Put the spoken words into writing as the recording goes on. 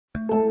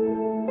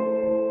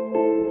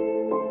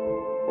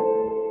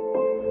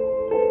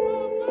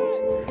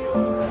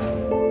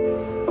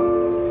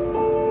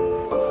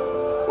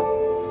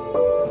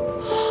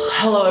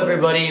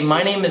everybody,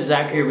 my name is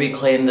Zachary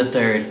Clayton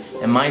III,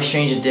 and my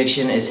strange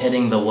addiction is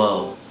hitting the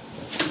woah.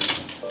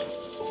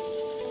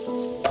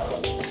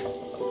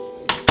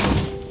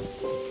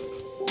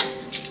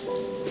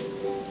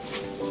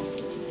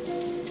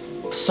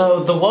 So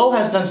the woah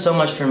has done so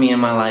much for me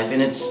in my life,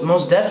 and it's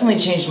most definitely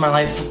changed my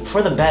life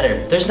for the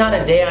better. There's not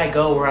a day I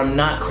go where I'm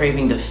not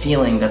craving the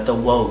feeling that the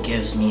woah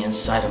gives me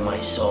inside of my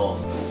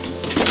soul.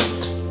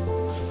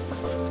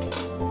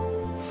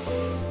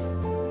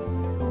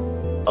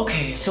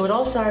 Okay, so it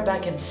all started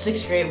back in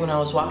 6th grade when I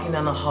was walking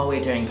down the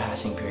hallway during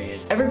passing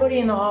period. Everybody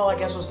in the hall, I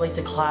guess, was late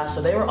to class,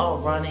 so they were all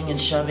running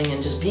and shoving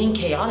and just being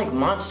chaotic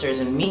monsters,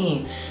 and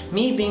me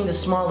being the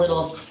small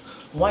little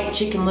white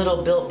chicken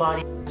little built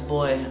body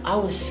boy, I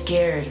was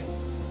scared.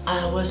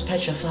 I was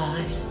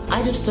petrified.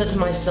 I just stood to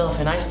myself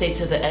and I stayed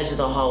to the edge of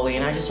the hallway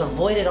and I just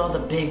avoided all the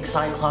big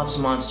cyclops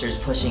monsters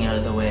pushing out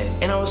of the way.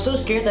 And I was so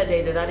scared that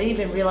day that I didn't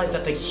even realize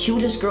that the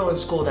cutest girl in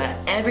school that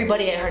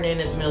everybody at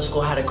Hernandez Middle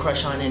School had a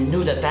crush on and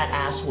knew that that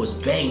ass was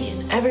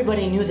banging.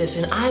 Everybody knew this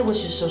and I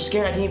was just so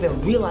scared I didn't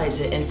even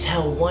realize it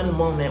until one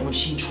moment when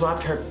she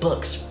dropped her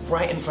books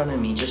right in front of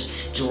me, just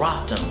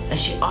dropped them. And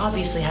she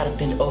obviously had to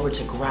bend over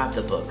to grab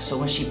the book. So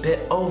when she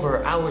bent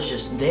over, I was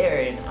just there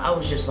and I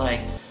was just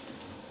like,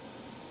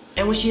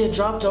 and when she had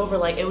dropped over,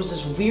 like, it was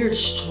this weird,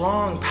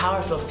 strong,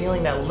 powerful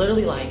feeling that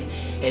literally, like,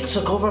 it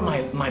took over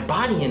my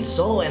body and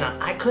soul, and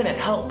I couldn't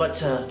help but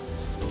to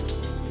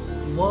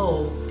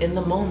whoa in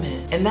the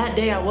moment. And that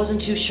day, I wasn't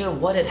too sure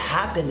what had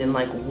happened and,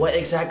 like, what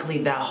exactly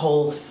that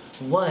whole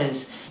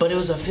was, but it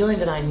was a feeling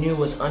that I knew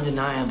was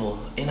undeniable,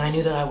 and I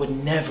knew that I would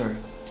never,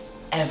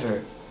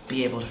 ever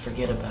be able to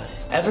forget about it.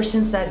 Ever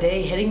since that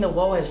day, hitting the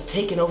woah has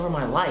taken over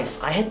my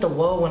life. I hit the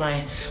woah when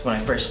I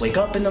first wake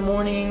up in the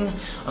morning,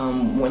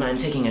 when I'm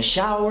taking a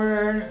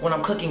shower, when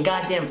I'm cooking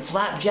goddamn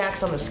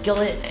flapjacks on the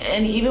skillet,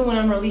 and even when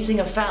I'm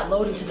releasing a fat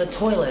load into the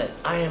toilet.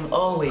 I am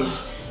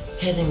always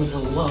hitting the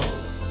woah.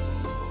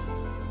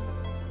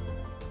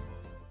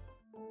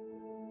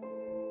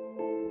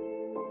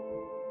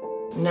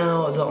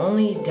 Now, the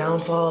only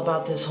downfall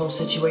about this whole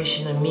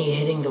situation of me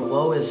hitting the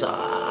woah is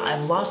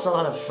I've lost a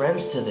lot of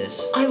friends to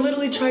this. I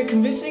literally tried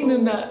convincing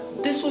them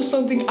that this was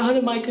something out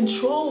of my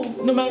control.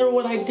 No matter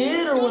what I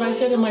did or what I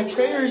said in my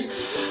prayers,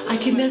 I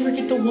could never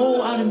get the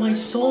woah out of my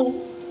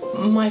soul.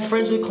 My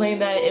friends would claim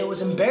that it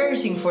was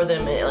embarrassing for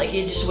them, like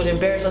it just would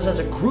embarrass us as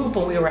a group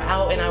when we were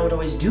out, and I would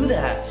always do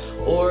that.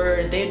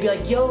 Or they'd be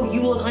like, yo,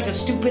 you look like a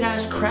stupid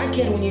ass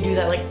crackhead when you do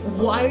that. Like,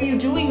 why are you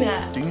doing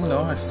that? Do you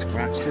know I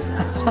scratched his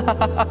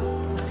ass?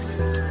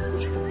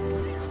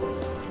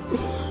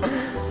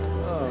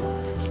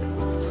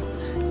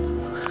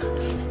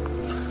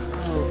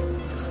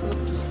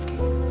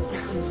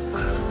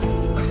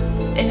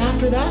 And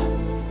after that,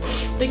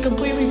 they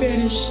completely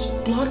vanished,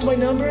 blocked my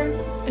number,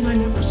 and I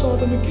never saw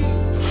them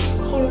again.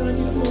 Hold on, I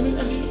need a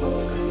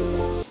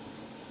moment,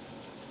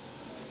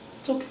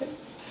 It's okay.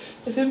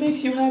 If it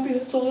makes you happy,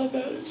 that's all that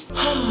matters.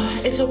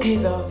 It's okay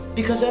though,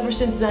 because ever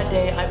since that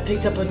day, I've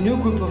picked up a new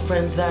group of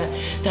friends that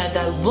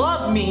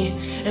love me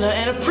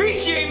and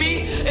appreciate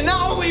me, and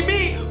not only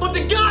me, but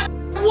the God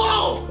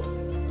woah!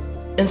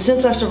 And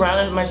since I've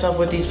surrounded myself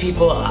with these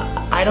people,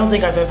 I don't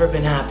think I've ever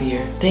been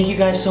happier. Thank you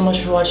guys so much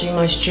for watching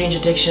my Strange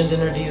Addictions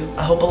interview.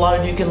 I hope a lot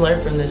of you can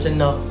learn from this and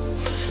know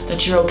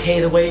that you're okay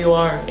the way you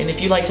are. And if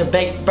you like to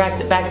back that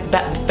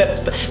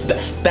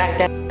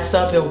ass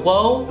up and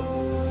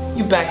whoa,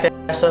 you back that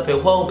ass up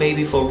and whoa,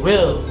 baby, for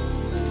real.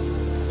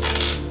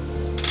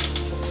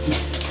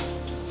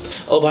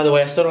 Oh, by the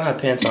way, I still don't have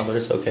pants on, but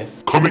it's okay.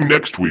 Coming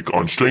next week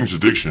on Strange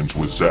Addictions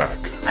with Zach.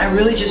 I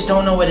really just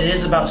don't know what it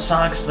is about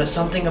socks, but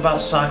something about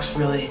socks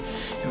really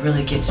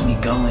gets me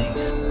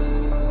going.